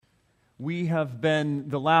We have been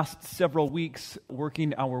the last several weeks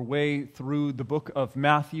working our way through the book of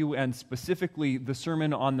Matthew and specifically the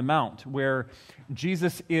Sermon on the Mount, where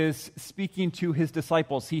Jesus is speaking to his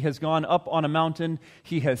disciples. He has gone up on a mountain,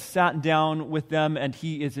 he has sat down with them, and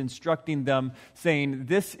he is instructing them, saying,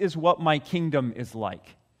 "This is what my kingdom is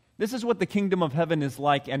like. This is what the kingdom of heaven is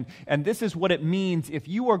like, and this is what it means. If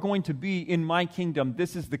you are going to be in my kingdom,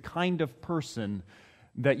 this is the kind of person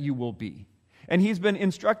that you will be." And he's been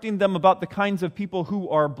instructing them about the kinds of people who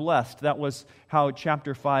are blessed. That was how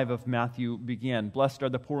chapter 5 of Matthew began. Blessed are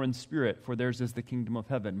the poor in spirit, for theirs is the kingdom of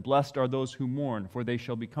heaven. Blessed are those who mourn, for they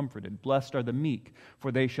shall be comforted. Blessed are the meek,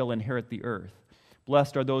 for they shall inherit the earth.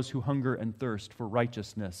 Blessed are those who hunger and thirst for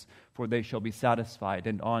righteousness, for they shall be satisfied.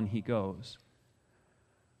 And on he goes.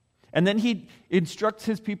 And then he instructs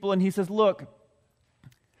his people and he says, look,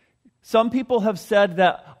 some people have said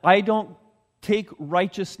that I don't take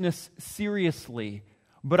righteousness seriously,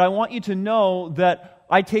 but I want you to know that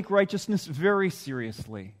I take righteousness very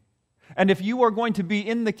seriously. And if you are going to be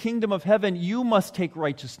in the kingdom of heaven, you must take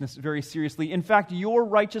righteousness very seriously. In fact, your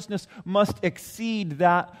righteousness must exceed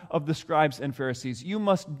that of the scribes and Pharisees. You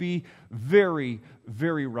must be very,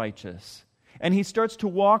 very righteous. And he starts to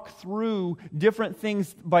walk through different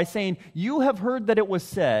things by saying, you have heard that it was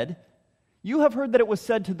said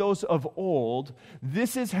to those of old,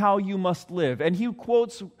 this is how you must live. And he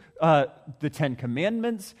quotes the Ten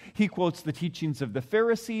Commandments, he quotes the teachings of the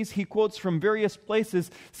Pharisees, he quotes from various places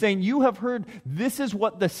saying, you have heard this is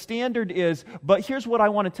what the standard is, but here's what I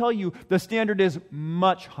want to tell you, the standard is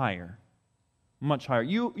much higher. Much higher.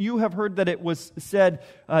 You have heard that it was said,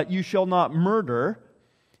 you shall not murder,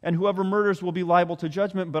 and whoever murders will be liable to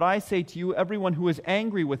judgment, but I say to you, everyone who is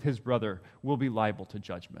angry with his brother will be liable to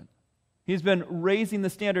judgment. He's been raising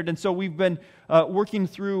the standard, and so we've been working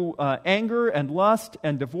through anger and lust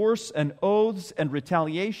and divorce and oaths and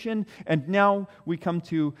retaliation, and now we come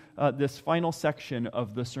to this final section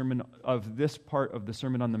of the sermon, of this part of the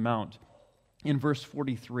Sermon on the Mount, in verse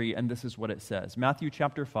 43, and this is what it says. Matthew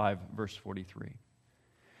chapter 5, verse 43.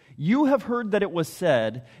 You have heard that it was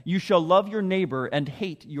said, you shall love your neighbor and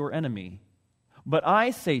hate your enemy. But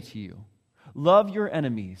I say to you, love your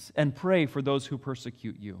enemies and pray for those who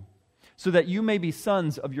persecute you, so that you may be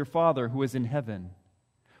sons of your Father who is in heaven.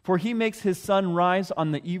 For he makes his sun rise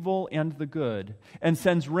on the evil and the good, and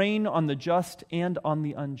sends rain on the just and on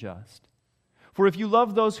the unjust. For if you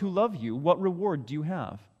love those who love you, what reward do you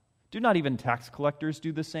have? Do not even tax collectors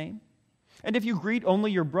do the same? And if you greet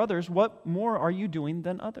only your brothers, what more are you doing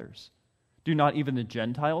than others? Do not even the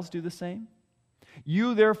Gentiles do the same?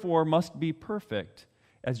 You therefore must be perfect,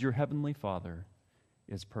 as your heavenly Father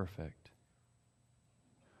is perfect.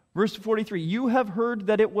 Verse 43, you have heard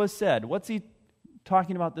that it was said. What's he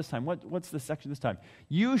talking about this time? What's the section this time?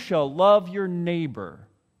 You shall love your neighbor.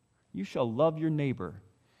 You shall love your neighbor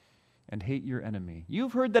and hate your enemy.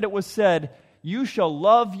 You've heard that it was said, you shall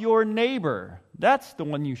love your neighbor. That's the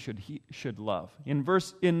one you should love. In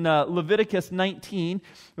Leviticus 19,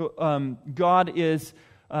 God is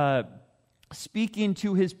speaking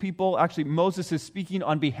to his people. Actually, Moses is speaking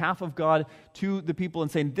on behalf of God to the people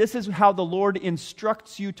and saying, this is how the Lord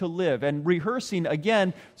instructs you to live, and rehearsing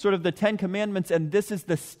again sort of the Ten Commandments, and this is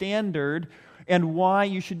the standard and why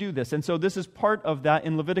you should do this. And so this is part of that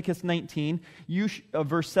in Leviticus 19,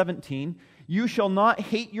 verse 17, you shall not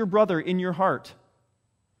hate your brother in your heart.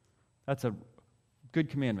 That's a good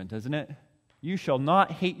commandment, isn't it? You shall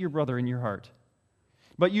not hate your brother in your heart,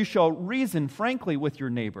 but you shall reason frankly with your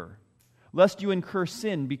neighbor, lest you incur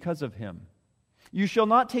sin because of him. You shall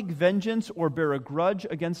not take vengeance or bear a grudge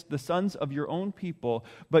against the sons of your own people,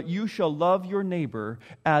 but you shall love your neighbor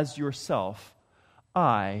as yourself.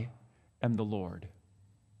 I am the Lord.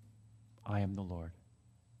 I am the Lord.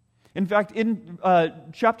 In fact, in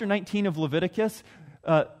chapter 19 of Leviticus,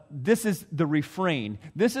 this is the refrain.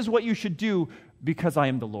 This is what you should do because I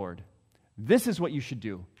am the Lord. This is what you should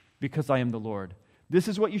do because I am the Lord. This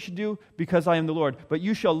is what you should do because I am the Lord. But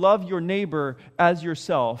you shall love your neighbor as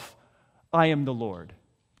yourself. I am the Lord.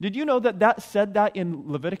 Did you know that said that in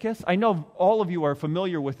Leviticus? I know all of you are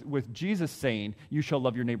familiar with Jesus saying, you shall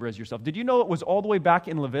love your neighbor as yourself. Did you know it was all the way back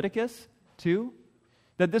in Leviticus too?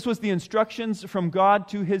 That this was the instructions from God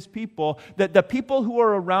to his people, that the people who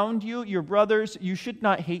are around you, your brothers, you should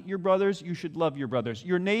not hate your brothers, you should love your brothers.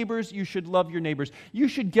 Your neighbors, you should love your neighbors. You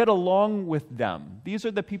should get along with them. These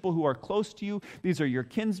are the people who are close to you. These are your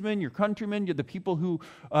kinsmen, your countrymen, you're the people who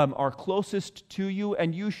are closest to you,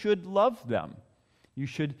 and you should love them. You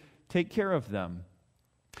should take care of them.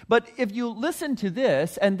 But if you listen to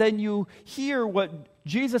this and then you hear what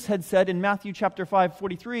Jesus had said in Matthew chapter 5,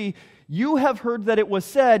 43, you have heard that it was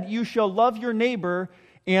said, you shall love your neighbor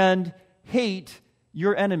and hate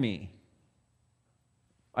your enemy.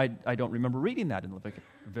 I don't remember reading that in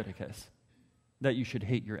Leviticus, that you should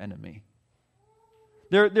hate your enemy.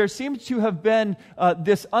 There seems to have been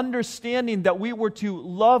this understanding that we were to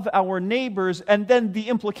love our neighbors, and then the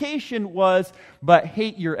implication was, but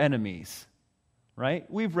hate your enemies, right?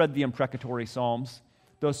 We've read the imprecatory Psalms,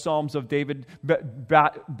 those Psalms of David,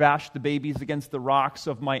 bash the babies against the rocks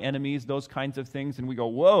of my enemies, those kinds of things, and we go,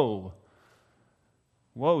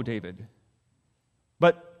 whoa, David.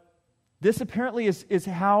 But this apparently is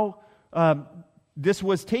how this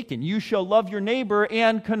was taken. You shall love your neighbor,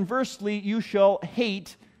 and conversely, you shall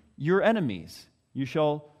hate your enemies. You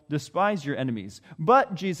shall despise your enemies.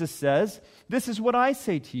 But, Jesus says, this is what I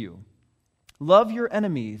say to you. Love your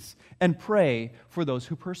enemies and pray for those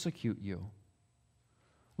who persecute you.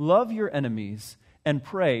 Love your enemies and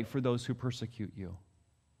pray for those who persecute you.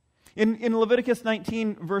 In Leviticus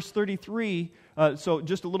 19, verse 33, so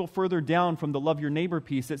just a little further down from the love your neighbor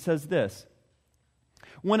piece, it says this: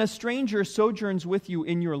 when a stranger sojourns with you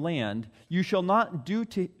in your land, you shall not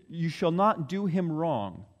do him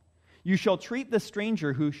wrong. You shall treat the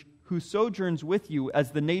stranger who sojourns with you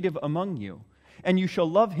as the native among you, and you shall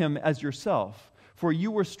love him as yourself, for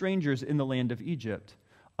you were strangers in the land of Egypt.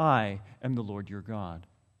 I am the Lord your God.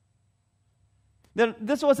 Then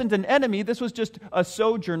this wasn't an enemy, this was just a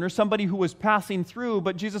sojourner, somebody who was passing through,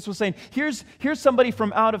 but Jesus was saying, here's somebody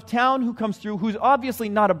from out of town who comes through, who's obviously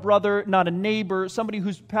not a brother, not a neighbor, somebody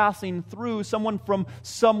who's passing through, someone from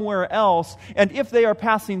somewhere else, and if they are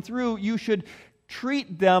passing through, you should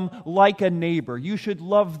treat them like a neighbor. You should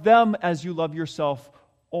love them as you love yourself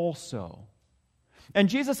also. And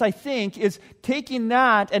Jesus, I think, is taking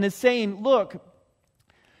that and is saying, look,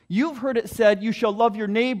 you've heard it said, you shall love your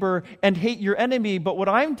neighbor and hate your enemy, but what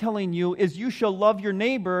I'm telling you is you shall love your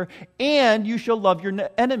neighbor and you shall love your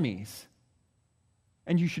enemies.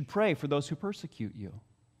 And you should pray for those who persecute you.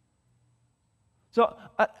 So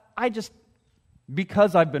I just,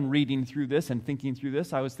 because I've been reading through this and thinking through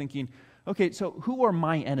this, I was thinking, okay, so who are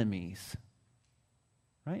my enemies?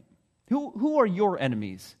 Right? Who are your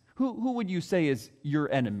enemies? Who would you say is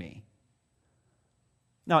your enemy?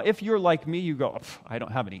 Now, if you're like me, you go, I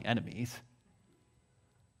don't have any enemies.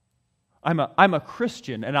 I'm a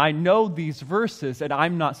Christian, and I know these verses, and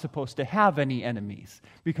I'm not supposed to have any enemies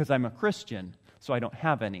because I'm a Christian, so I don't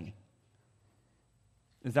have any.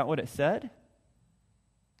 Is that what it said?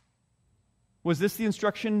 Was this the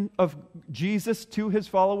instruction of Jesus to his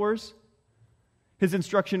followers? His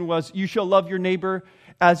instruction was, you shall love your neighbor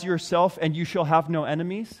as yourself, and you shall have no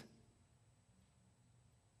enemies?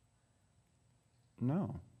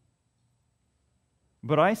 No.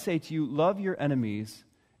 But I say to you, love your enemies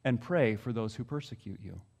and pray for those who persecute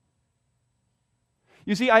you.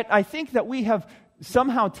 You see, I think that we have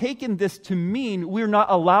somehow taken this to mean we're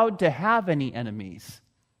not allowed to have any enemies.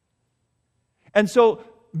 And so,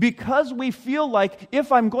 because we feel like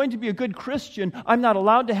if I'm going to be a good Christian, I'm not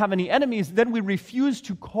allowed to have any enemies, then we refuse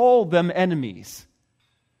to call them enemies.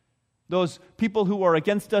 Those people who are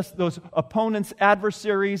against us, those opponents,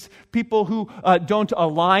 adversaries, people who don't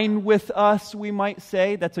align with us, we might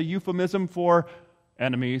say. That's a euphemism for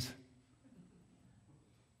enemies.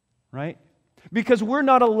 Right? Because we're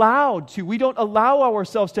not allowed to. We don't allow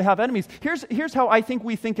ourselves to have enemies. Here's how I think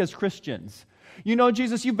we think as Christians. You know,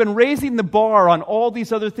 Jesus, you've been raising the bar on all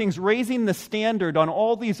these other things, raising the standard on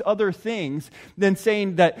all these other things, then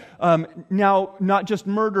saying that now not just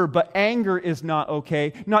murder, but anger is not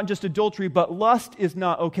okay, not just adultery, but lust is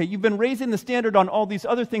not okay. You've been raising the standard on all these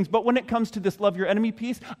other things, but when it comes to this love your enemy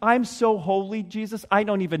piece, I'm so holy, Jesus, I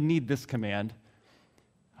don't even need this command.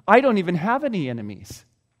 I don't even have any enemies.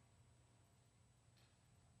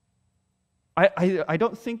 I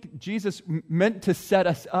don't think Jesus meant to set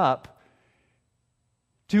us up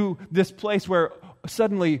to this place where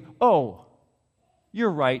suddenly, oh,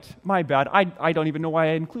 you're right, my bad, I don't even know why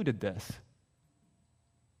I included this.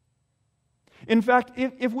 In fact,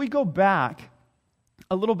 if we go back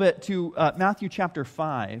a little bit to Matthew chapter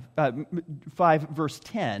 5 verse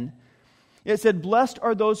 10, it said, blessed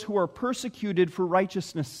are those who are persecuted for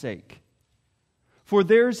righteousness' sake, for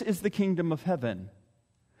theirs is the kingdom of heaven.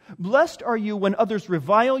 Blessed are you when others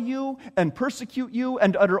revile you and persecute you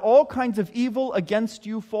and utter all kinds of evil against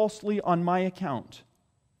you falsely on my account.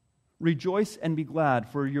 Rejoice and be glad,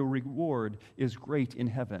 for your reward is great in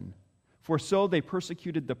heaven. For so they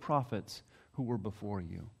persecuted the prophets who were before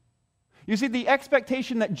you. You see, the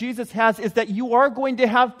expectation that Jesus has is that you are going to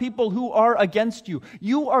have people who are against you.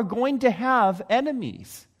 You are going to have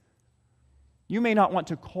enemies. You may not want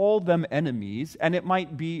to call them enemies, and it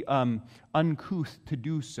might be uncouth to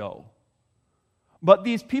do so. But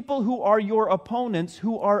these people who are your opponents,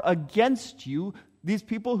 who are against you, these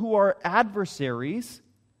people who are adversaries,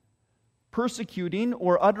 persecuting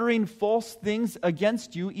or uttering false things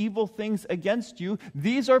against you, evil things against you,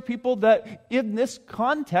 these are people that in this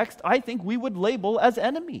context I think we would label as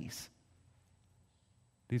enemies.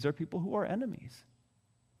 These are people who are enemies.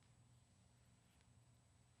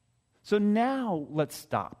 So now let's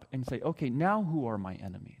stop and say, okay, now who are my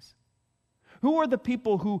enemies? Who are the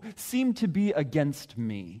people who seem to be against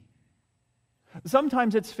me?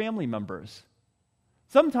 Sometimes it's family members.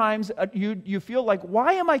 Sometimes you feel like,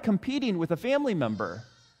 why am I competing with a family member?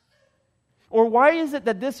 Or why is it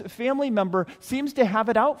that this family member seems to have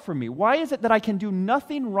it out for me? Why is it that I can do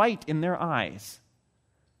nothing right in their eyes?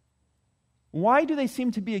 Why do they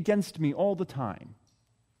seem to be against me all the time?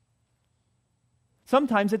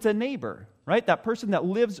 Sometimes it's a neighbor, right? That person that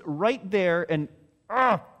lives right there and,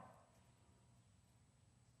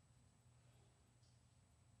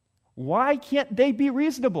 why can't they be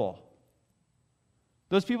reasonable?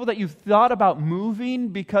 Those people that you've thought about moving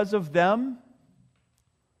because of them,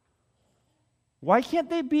 why can't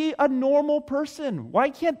they be a normal person? Why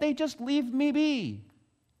can't they just leave me be?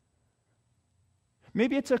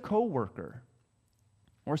 Maybe it's a coworker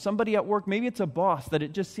or somebody at work. Maybe it's a boss that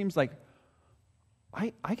it just seems like,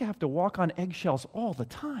 I have to walk on eggshells all the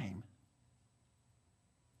time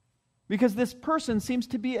because this person seems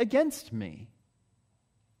to be against me.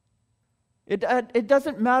 It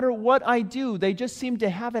doesn't matter what I do. They just seem to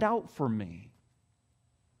have it out for me.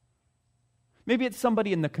 Maybe it's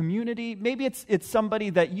somebody in the community. Maybe it's somebody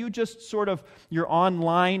that you just sort of, you're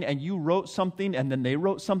online and you wrote something and then they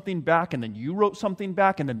wrote something back and then you wrote something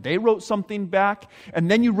back and then they wrote something back and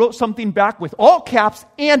then you wrote something back with all caps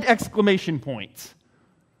and exclamation points.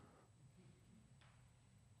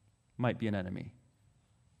 Might be an enemy.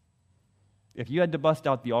 If you had to bust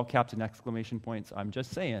out the all caps and exclamation points, I'm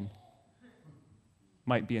just saying,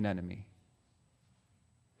 might be an enemy.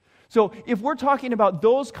 So if we're talking about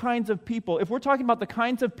those kinds of people, if we're talking about the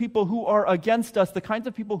kinds of people who are against us, the kinds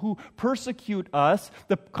of people who persecute us,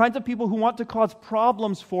 the kinds of people who want to cause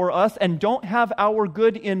problems for us and don't have our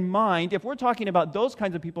good in mind, if we're talking about those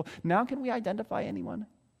kinds of people, now can we identify anyone?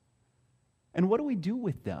 And what do we do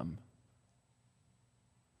with them?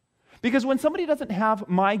 Because when somebody doesn't have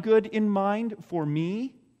my good in mind for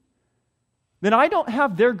me, then I don't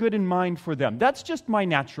have their good in mind for them. That's just my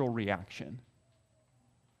natural reaction.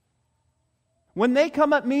 When they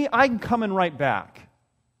come at me, I'm coming right back.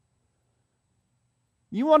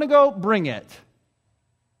 You want to go? Bring it.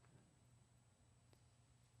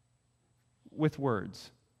 With words.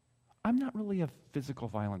 I'm not really a physical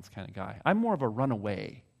violence kind of guy. I'm more of a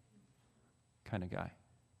runaway kind of guy.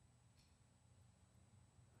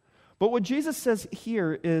 But what Jesus says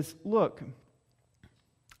here is, look,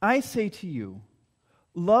 I say to you,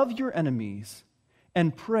 love your enemies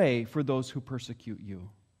and pray for those who persecute you.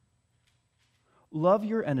 Love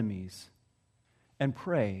your enemies and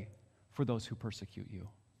pray for those who persecute you.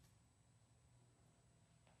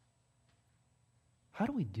 How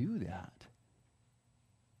do we do that?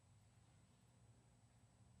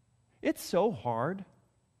 It's so hard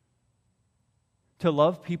to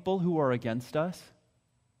love people who are against us.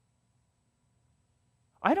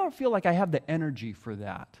 I don't feel like I have the energy for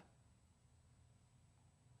that.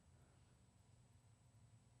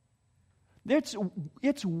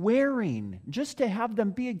 It's wearing just to have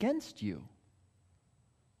them be against you.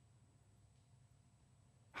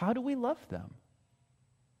 How do we love them?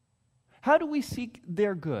 How do we seek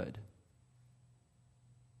their good?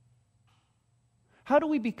 How do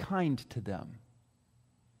we be kind to them?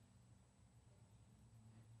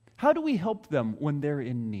 How do we help them when they're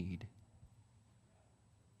in need?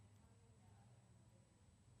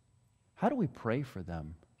 How do we pray for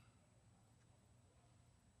them?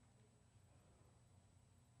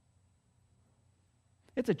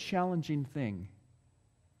 It's a challenging thing.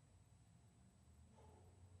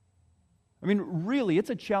 I mean, really,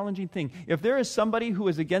 it's a challenging thing. If there is somebody who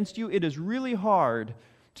is against you, it is really hard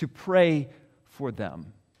to pray for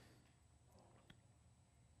them.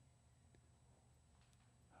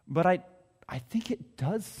 But I think it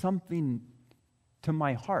does something to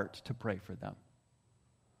my heart to pray for them.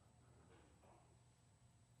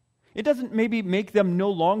 It doesn't maybe make them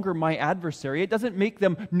no longer my adversary. It doesn't make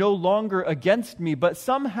them no longer against me. But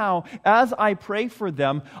somehow, as I pray for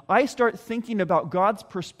them, I start thinking about God's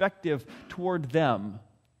perspective toward them.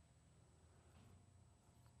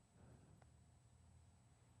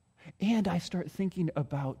 And I start thinking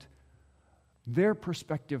about their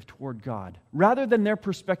perspective toward God. Rather than their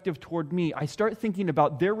perspective toward me, I start thinking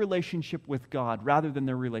about their relationship with God rather than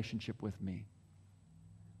their relationship with me.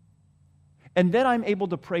 And then I'm able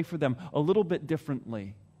to pray for them a little bit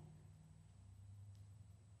differently.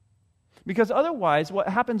 Because otherwise, what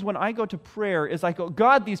happens when I go to prayer is I go,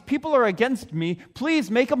 God, these people are against me.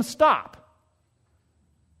 Please make them stop.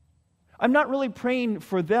 I'm not really praying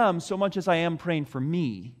for them so much as I am praying for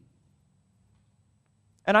me.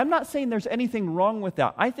 And I'm not saying there's anything wrong with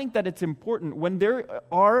that. I think that it's important when there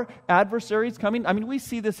are adversaries coming. I mean, we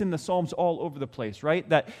see this in the Psalms all over the place, right?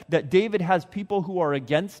 That David has people who are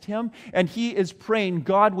against him, and he is praying,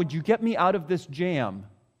 God, would you get me out of this jam?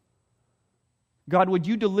 God, would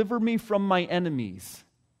you deliver me from my enemies?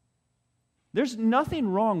 There's nothing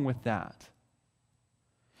wrong with that.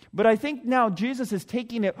 But I think now Jesus is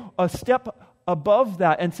taking it a step above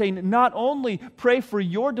that and saying, not only pray for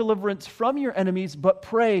your deliverance from your enemies, but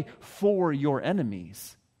pray for your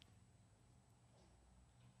enemies.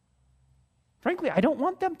 Frankly, I don't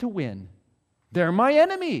want them to win. They're my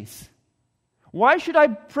enemies. Why should I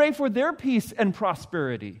pray for their peace and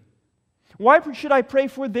prosperity? Why should I pray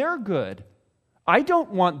for their good? I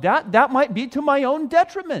don't want that. That might be to my own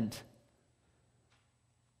detriment.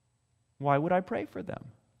 Why would I pray for them?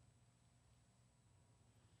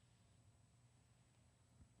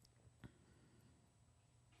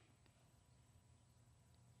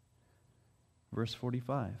 Verse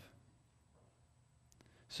 45.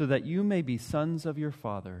 So that you may be sons of your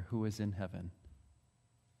Father who is in heaven.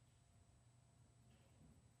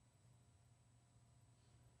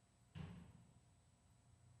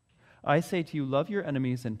 I say to you, love your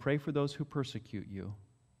enemies and pray for those who persecute you,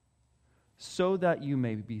 so that you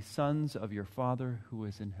may be sons of your Father who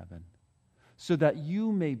is in heaven. So that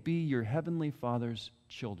you may be your heavenly Father's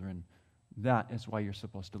children. That is why you're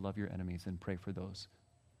supposed to love your enemies and pray for those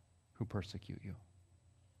who persecute you.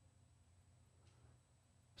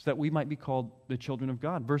 So that we might be called the children of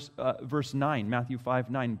God. Verse 9, Matthew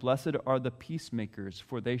 5:9. Blessed are the peacemakers,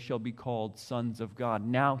 for they shall be called sons of God.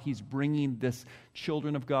 Now he's bringing this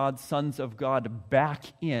children of God, sons of God back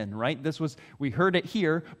in, right? We heard it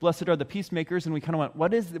here, blessed are the peacemakers, and we kind of went, what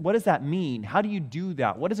does that mean? How do you do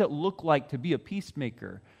that? What does it look like to be a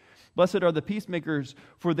peacemaker? Blessed are the peacemakers,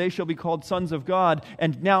 for they shall be called sons of God.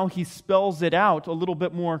 And now he spells it out a little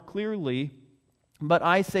bit more clearly. But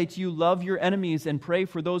I say to you, love your enemies and pray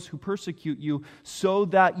for those who persecute you, so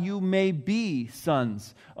that you may be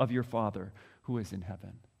sons of your Father who is in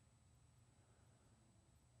heaven.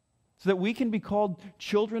 So that we can be called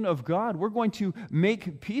children of God. We're going to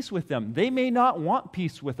make peace with them. They may not want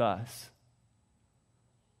peace with us,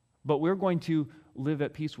 but we're going to live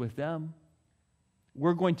at peace with them.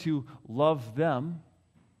 We're going to love them.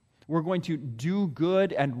 We're going to do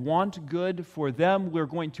good and want good for them. We're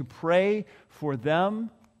going to pray for them,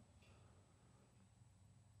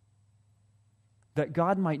 that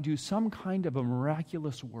God might do some kind of a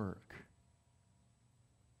miraculous work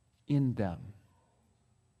in them.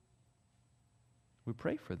 We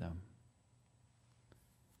pray for them.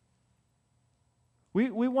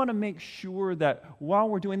 We want to make sure that while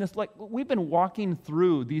we're doing this, like we've been walking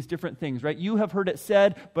through these different things, right? You have heard it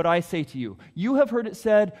said, but I say to you. You have heard it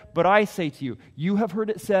said, but I say to you. You have heard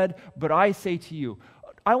it said, but I say to you.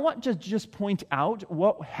 I want to just point out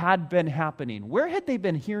what had been happening. Where had they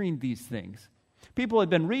been hearing these things? People had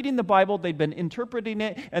been reading the Bible, they'd been interpreting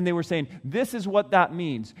it, and they were saying, this is what that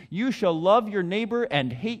means. You shall love your neighbor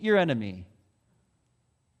and hate your enemy.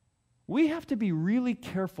 We have to be really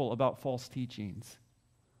careful about false teachings.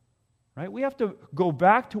 Right? We have to go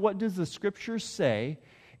back to what does the Scriptures say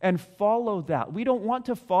and follow that. We don't want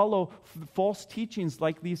to follow false teachings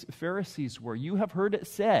like these Pharisees were. You have heard it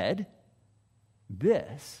said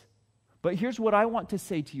this, but here's what I want to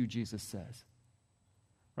say to you, Jesus says.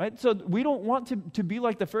 Right? So we don't want to be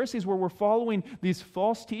like the Pharisees where we're following these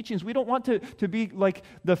false teachings. We don't want to be like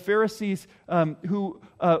the Pharisees who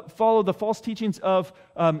follow the false teachings of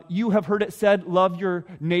you have heard it said, love your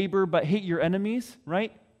neighbor but hate your enemies,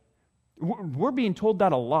 right? We're being told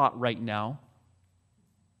that a lot right now.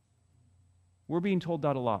 We're being told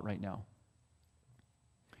that a lot right now.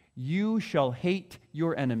 You shall hate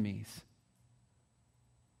your enemies.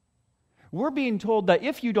 We're being told that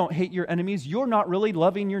if you don't hate your enemies, you're not really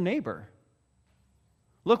loving your neighbor.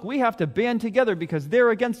 Look, we have to band together because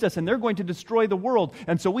they're against us and they're going to destroy the world.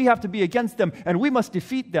 And so we have to be against them and we must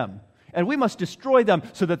defeat them. And we must destroy them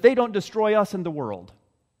so that they don't destroy us and the world.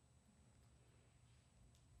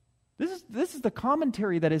 This is the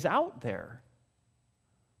commentary that is out there.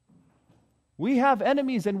 We have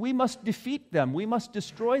enemies and we must defeat them. We must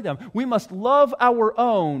destroy them. We must love our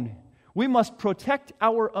own. We must protect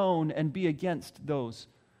our own and be against those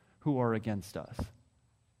who are against us.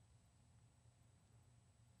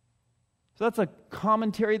 So that's a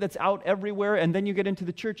commentary that's out everywhere, and then you get into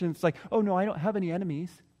the church and it's like, oh no, I don't have any enemies.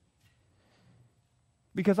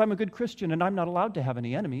 Because I'm a good Christian and I'm not allowed to have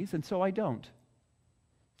any enemies, and so I don't.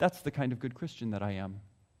 That's the kind of good Christian that I am.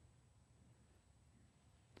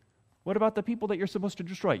 What about the people that you're supposed to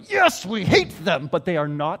destroy? Yes, we hate them, but they are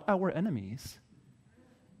not our enemies.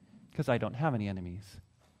 Because I don't have any enemies.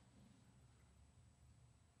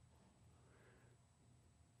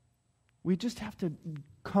 We just have to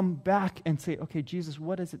come back and say, okay, Jesus,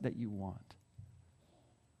 what is it that you want?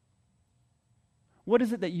 What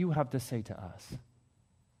is it that you have to say to us?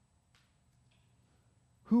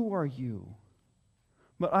 Who are you?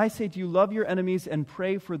 But I say to you, love your enemies and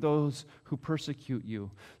pray for those who persecute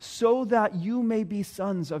you, so that you may be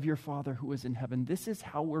sons of your Father who is in heaven. This is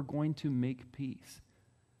how we're going to make peace.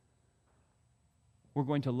 We're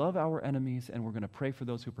going to love our enemies and we're going to pray for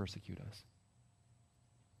those who persecute us.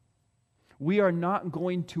 We are not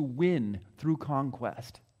going to win through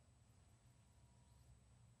conquest.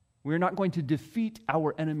 We're not going to defeat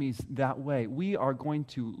our enemies that way. We are going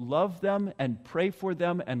to love them and pray for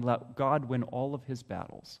them and let God win all of his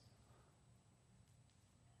battles.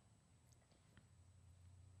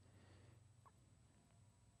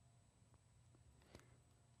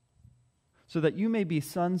 So that you may be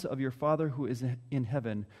sons of your Father who is in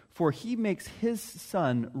heaven, for he makes his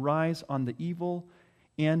sun rise on the evil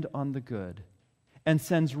and on the good, and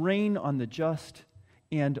sends rain on the just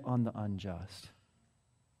and on the unjust.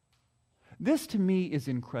 This to me is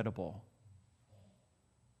incredible.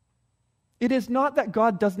 It is not that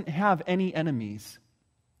God doesn't have any enemies,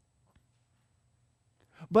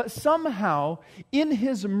 but somehow in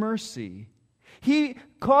his mercy, he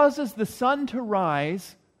causes the sun to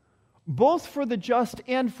rise both for the just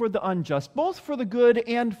and for the unjust, both for the good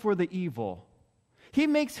and for the evil. He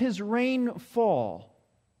makes his rain fall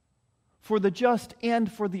for the just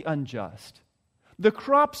and for the unjust. The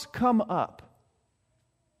crops come up.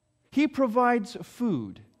 He provides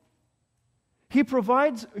food. He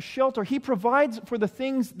provides shelter. He provides for the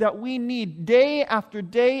things that we need day after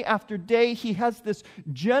day after day. He has this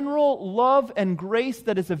general love and grace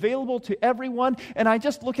that is available to everyone. And I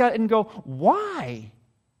just look at it and go, why?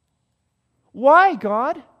 Why,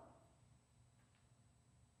 God?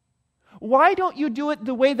 Why don't you do it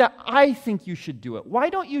the way that I think you should do it? Why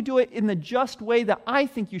don't you do it in the just way that I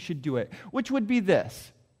think you should do it? Which would be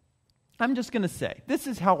this. I'm just going to say, this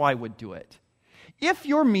is how I would do it. If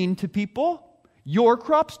you're mean to people, your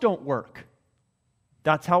crops don't work.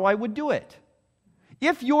 That's how I would do it.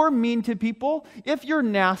 If you're mean to people, if you're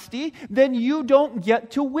nasty, then you don't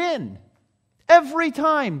get to win. Every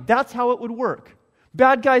time, that's how it would work.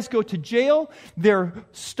 Bad guys go to jail, their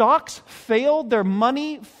stocks fail, their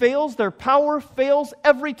money fails, their power fails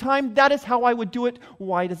every time. That is how I would do it.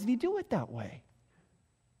 Why doesn't he do it that way?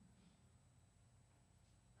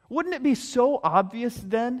 Wouldn't it be so obvious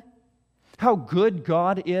then how good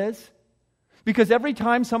God is? Because every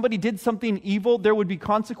time somebody did something evil, there would be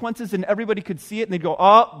consequences and everybody could see it and they'd go,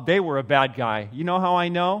 oh, they were a bad guy. You know how I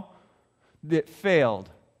know? That failed.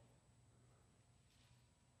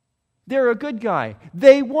 They're a good guy.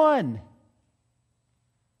 They won.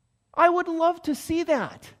 I would love to see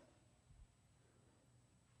that.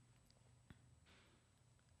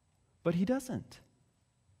 But he doesn't.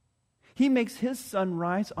 He makes his sun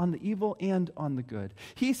rise on the evil and on the good.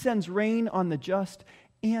 He sends rain on the just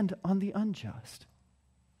and on the unjust.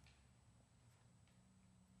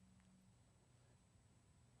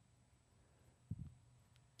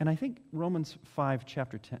 And I think Romans 5,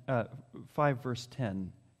 5 verse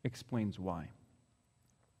 10 explains why.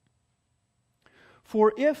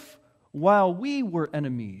 For if, while we were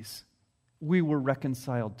enemies, we were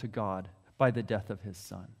reconciled to God by the death of his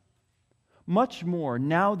Son, much more,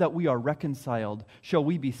 now that we are reconciled, shall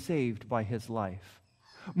we be saved by his life.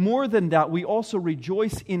 More than that, we also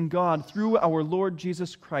rejoice in God through our Lord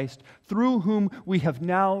Jesus Christ, through whom we have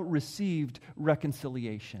now received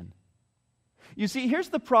reconciliation. You see, here's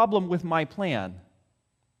the problem with my plan.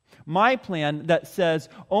 My plan that says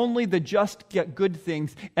only the just get good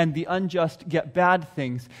things and the unjust get bad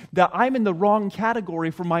things, that I'm in the wrong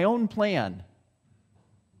category for my own plan.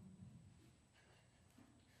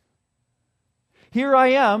 Here I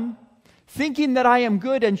am, thinking that I am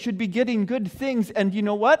good and should be getting good things, and you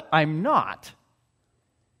know what? I'm not.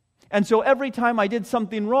 And so every time I did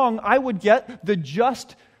something wrong, I would get the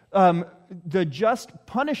just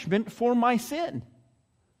punishment for my sin.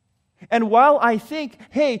 And while I think,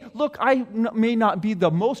 hey, look, I may not be the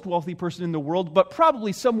most wealthy person in the world, but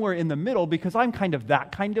probably somewhere in the middle because I'm kind of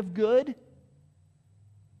that kind of good,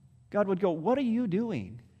 God would go, what are you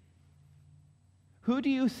doing? Who do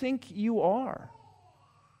you think you are?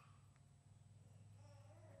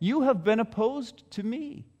 you have been opposed to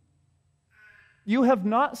me. You have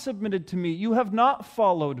not submitted to me. You have not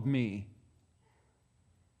followed me.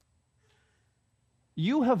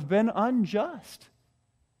 You have been unjust.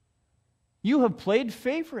 You have played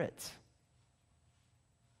favorites.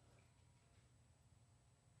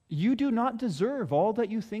 You do not deserve all that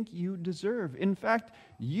you think you deserve. In fact,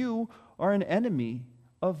 you are an enemy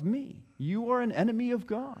of me. You are an enemy of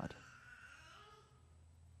God.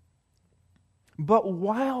 But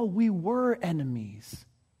while we were enemies,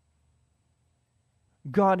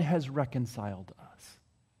 God has reconciled us.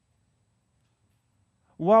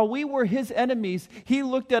 While we were his enemies, he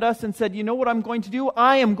looked at us and said, you know what I'm going to do?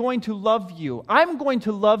 I am going to love you. I'm going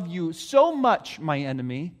to love you so much, my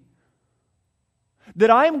enemy, that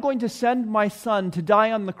I am going to send my son to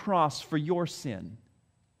die on the cross for your sin.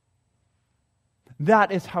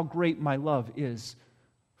 That is how great my love is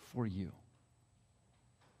for you.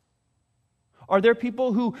 Are there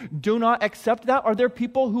people who do not accept that? Are there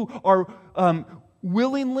people who are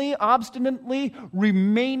willingly, obstinately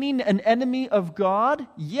remaining an enemy of God?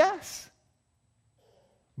 Yes.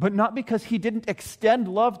 But not because he didn't extend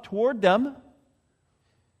love toward them.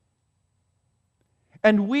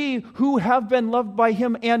 And we who have been loved by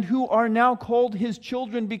him and who are now called his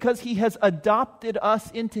children because he has adopted us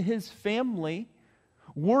into his family,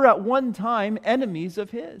 were at one time enemies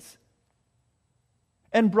of his.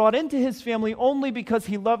 And brought into his family only because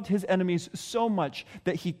he loved his enemies so much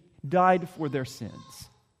that he died for their sins.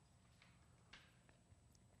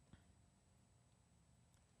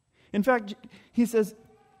 In fact, he says,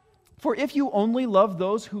 for if you only love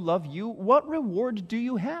those who love you, what reward do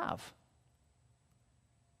you have?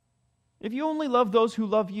 If you only love those who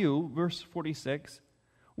love you, verse 46,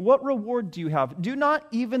 what reward do you have? Do not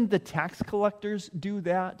even the tax collectors do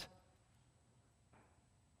that?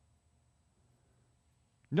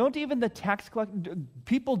 Don't even the tax collectors,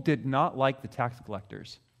 people did not like the tax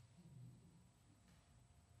collectors.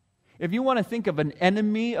 If you want to think of an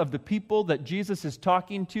enemy of the people that Jesus is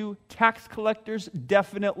talking to, tax collectors,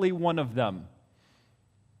 definitely one of them.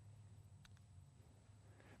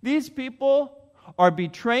 These people are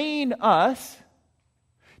betraying us,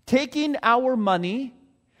 taking our money,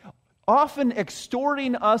 often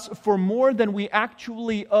extorting us for more than we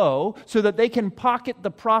actually owe, so that they can pocket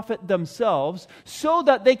the profit themselves, so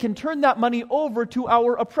that they can turn that money over to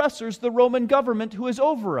our oppressors, the Roman government who is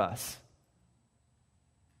over us.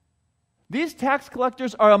 These tax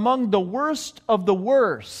collectors are among the worst of the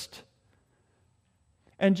worst.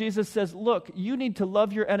 And Jesus says, look, you need to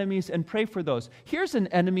love your enemies and pray for those. Here's an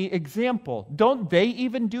enemy example. Don't they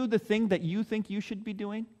even do the thing that you think you should be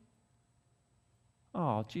doing?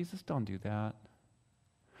 Oh, Jesus, don't do that.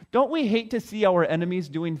 Don't we hate to see our enemies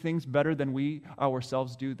doing things better than we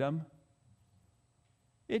ourselves do them?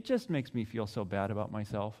 It just makes me feel so bad about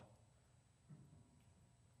myself.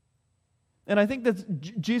 And I think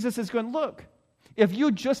that Jesus is going, look, if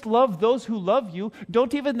you just love those who love you,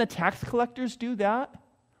 don't even the tax collectors do that?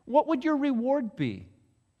 What would your reward be?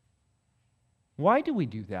 Why do we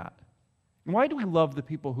do that? Why do we love the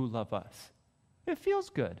people who love us? It feels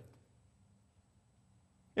good.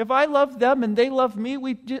 If I love them and they love me,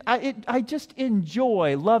 I just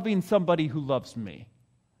enjoy loving somebody who loves me.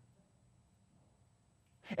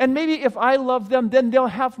 And maybe if I love them, then they'll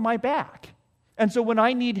have my back. And so when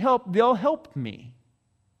I need help, they'll help me.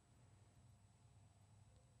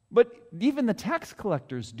 But even the tax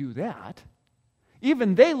collectors do that.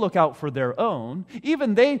 Even they look out for their own.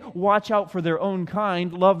 Even they watch out for their own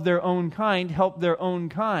kind, love their own kind, help their own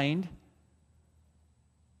kind.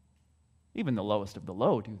 Even the lowest of the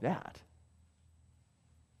low do that.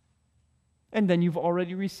 And then you've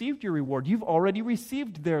already received your reward. You've already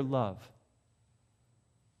received their love.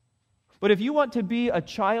 But if you want to be a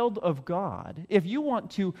child of God, if you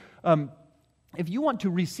want to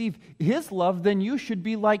receive his love, then you should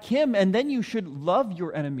be like him, and then you should love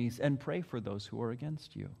your enemies and pray for those who are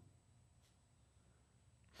against you.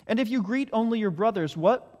 And if you greet only your brothers,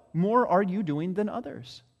 what more are you doing than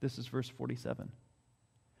others? This is verse 47.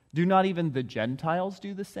 Do not even the Gentiles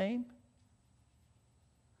do the same?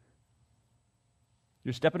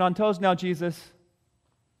 You're stepping on toes now, Jesus.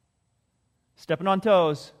 Stepping on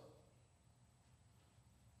toes.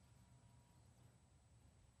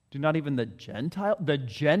 Do not even the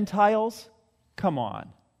Gentiles? Come on.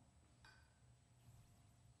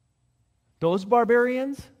 Those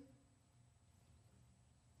barbarians?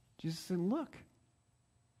 Jesus said, look,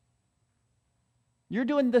 you're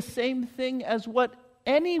doing the same thing as what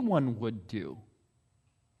anyone would do.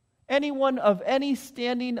 Anyone of any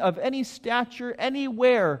standing, of any stature,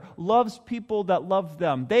 anywhere loves people that love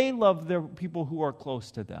them. They love their people who are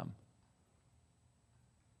close to them.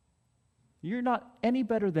 You're not any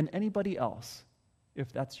better than anybody else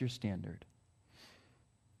if that's your standard.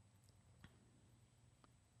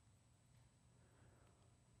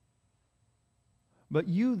 But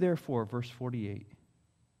you, therefore, verse 48,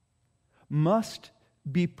 must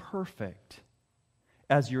be perfect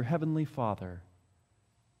as your heavenly Father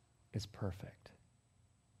is perfect.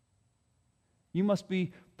 You must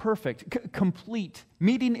be perfect, complete,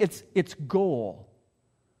 meeting its goal,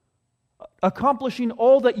 accomplishing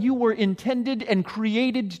all that you were intended and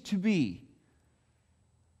created to be.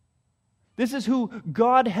 This is who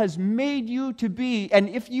God has made you to be. And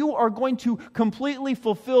if you are going to completely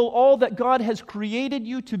fulfill all that God has created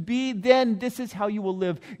you to be, then this is how you will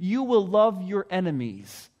live. You will love your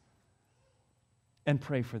enemies and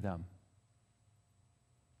pray for them.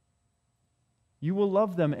 You will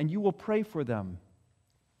love them and you will pray for them.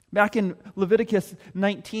 Back in Leviticus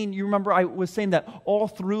 19, you remember I was saying that all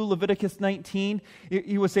through Leviticus 19,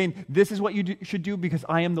 he was saying, this is what you should do because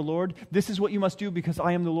I am the Lord. This is what you must do because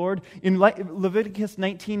I am the Lord. In Leviticus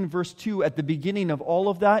 19, verse 2, at the beginning of all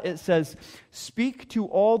of that, it says, "Speak to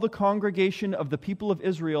all the congregation of the people of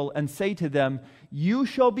Israel and say to them, you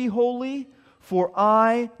shall be holy, for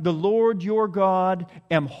I, the Lord your God,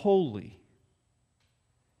 am holy."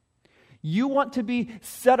 You want to be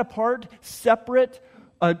set apart, separate,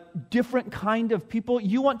 a different kind of people.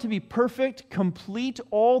 You want to be perfect, complete,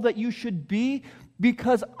 all that you should be,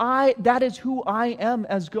 because that is who I am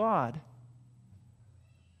as God.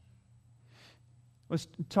 I was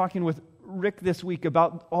talking with Rick this week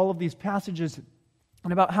about all of these passages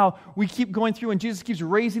and about how we keep going through and Jesus keeps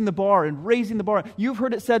raising the bar and raising the bar. You've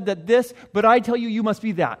heard it said that this, but I tell you, you must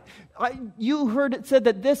be that. You heard it said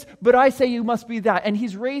that this, but I say you must be that. And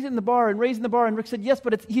he's raising the bar. And Rick said, yes,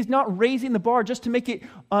 but he's not raising the bar just to make it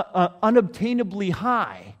unobtainably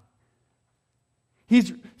high.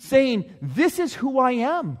 He's saying, this is who I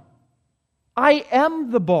am. I am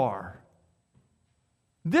the bar.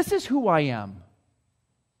 This is who I am.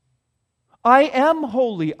 I am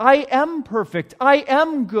holy. I am perfect. I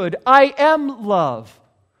am good. I am love.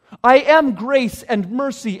 I am grace and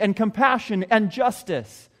mercy and compassion and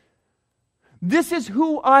justice. This is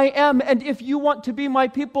who I am, and if you want to be my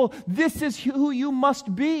people, this is who you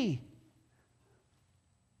must be.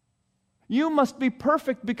 You must be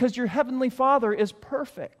perfect because your heavenly Father is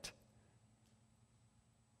perfect.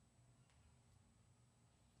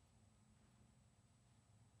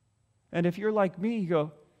 And if you're like me, you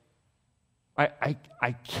go,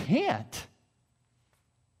 I can't.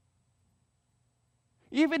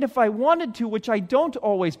 Even if I wanted to, which I don't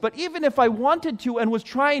always, but even if I wanted to and was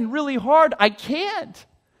trying really hard, I can't.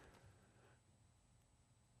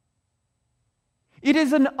 It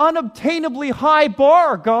is an unobtainably high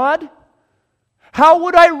bar, God. How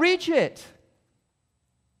would I reach it?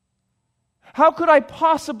 How could I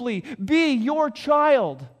possibly be your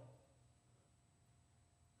child?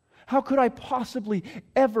 How could I possibly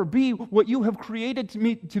ever be what you have created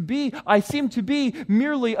me to be? I seem to be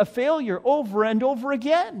merely a failure over and over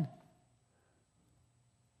again.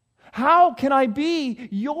 How can I be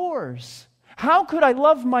yours? How could I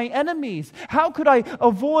love my enemies? How could I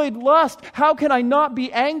avoid lust? How can I not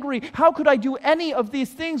be angry? How could I do any of these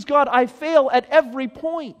things? God, I fail at every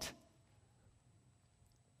point.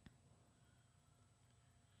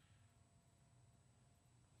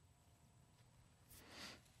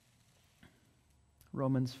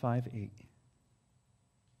 Romans 5:8.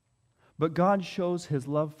 But God shows his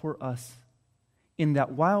love for us in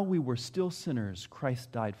that while we were still sinners, Christ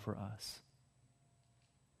died for us.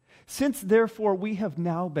 Since therefore we have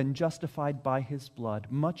now been justified by his blood,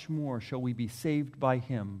 much more shall we be saved by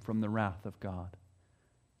him from the wrath of God.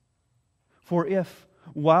 For if,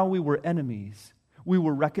 while we were enemies, we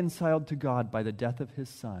were reconciled to God by the death of his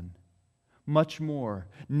Son, much more,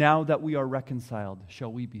 now that we are reconciled,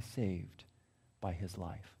 shall we be saved by his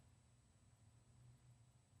life.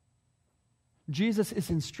 Jesus is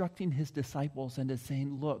instructing his disciples and is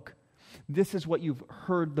saying, look, this is what you've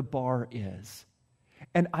heard the bar is.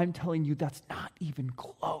 And I'm telling you that's not even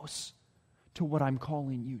close to what I'm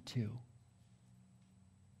calling you to.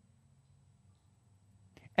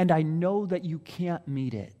 And I know that you can't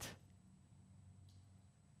meet it.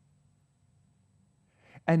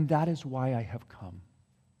 And that is why I have come.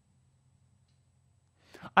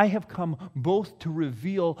 I have come both to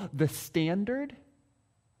reveal the standard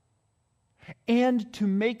and to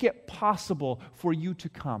make it possible for you to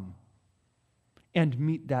come and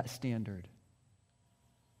meet that standard.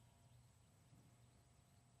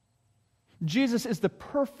 Jesus is the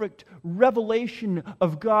perfect revelation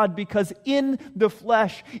of God because in the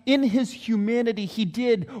flesh, in his humanity, he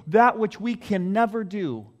did that which we can never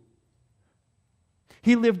do.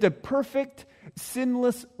 He lived a perfect,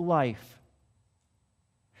 sinless life.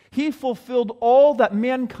 He fulfilled all that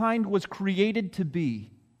mankind was created to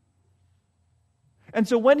be. And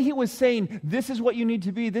so when he was saying, this is what you need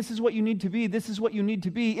to be, this is what you need to be, this is what you need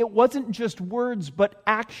to be, it wasn't just words, but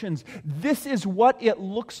actions. This is what it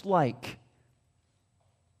looks like.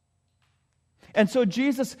 And so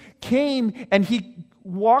Jesus came and he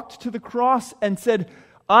walked to the cross and said,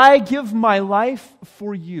 I give my life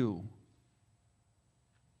for you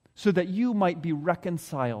so that you might be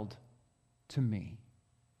reconciled to me.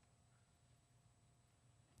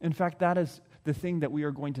 In fact, that is the thing that we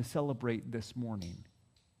are going to celebrate this morning.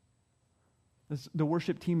 The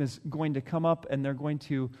worship team is going to come up and they're going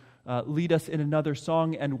to lead us in another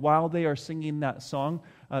song. And while they are singing that song,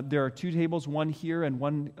 there are two tables, one here and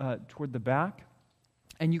one toward the back.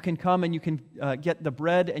 And you can come and you can get the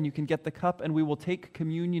bread and you can get the cup, and we will take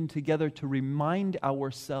communion together to remind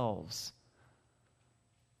ourselves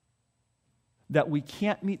that we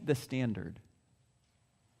can't meet the standard,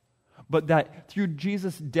 but that through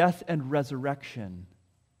Jesus' death and resurrection,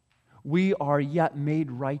 we are yet made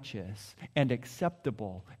righteous and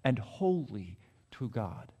acceptable and holy to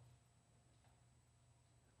God.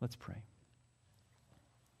 Let's pray.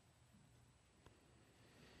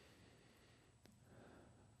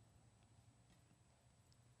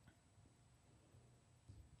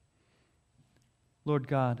 Lord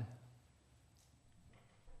God,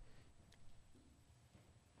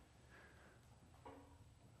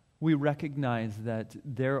 we recognize that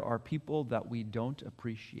there are people that we don't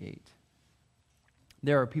appreciate.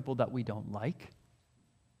 There are people that we don't like.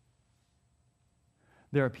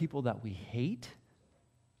 There are people that we hate.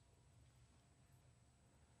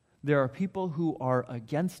 There are people who are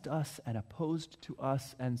against us and opposed to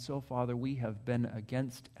us, and so, Father, we have been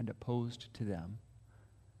against and opposed to them.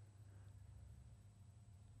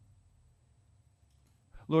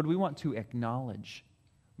 Lord, we want to acknowledge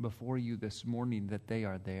before you this morning that they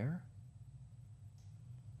are there.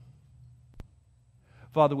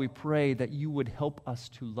 Father, we pray that you would help us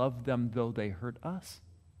to love them though they hurt us,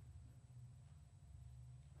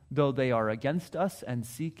 though they are against us and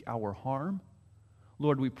seek our harm.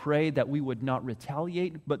 Lord, we pray that we would not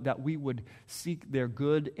retaliate, but that we would seek their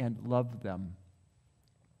good and love them.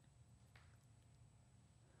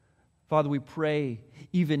 Father, we pray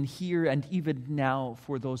even here and even now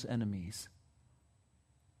for those enemies.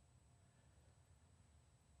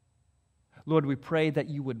 Lord, we pray that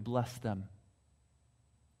you would bless them.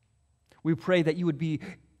 We pray that you would be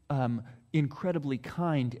incredibly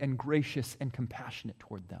kind and gracious and compassionate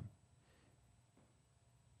toward them.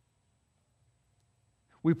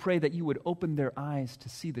 We pray that you would open their eyes to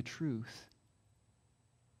see the truth,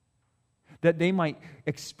 that they might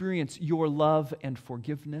experience your love and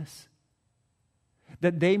forgiveness,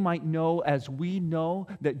 that they might know, as we know,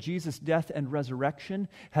 that Jesus' death and resurrection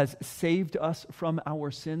has saved us from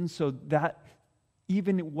our sins, so that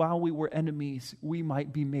even while we were enemies, we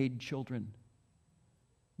might be made children,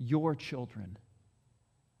 your children.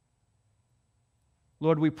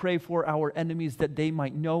 Lord, we pray for our enemies that they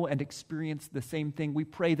might know and experience the same thing. We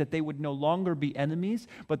pray that they would no longer be enemies,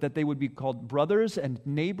 but that they would be called brothers and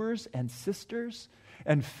neighbors and sisters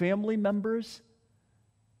and family members.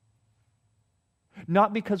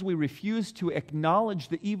 Not because we refuse to acknowledge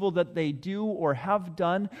the evil that they do or have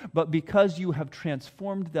done, but because you have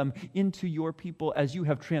transformed them into your people as you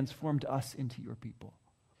have transformed us into your people.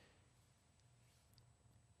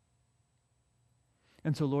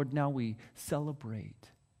 And so, Lord, now we celebrate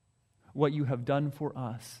what you have done for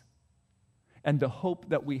us and the hope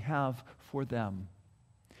that we have for them.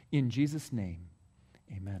 In Jesus' name,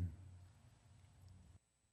 amen.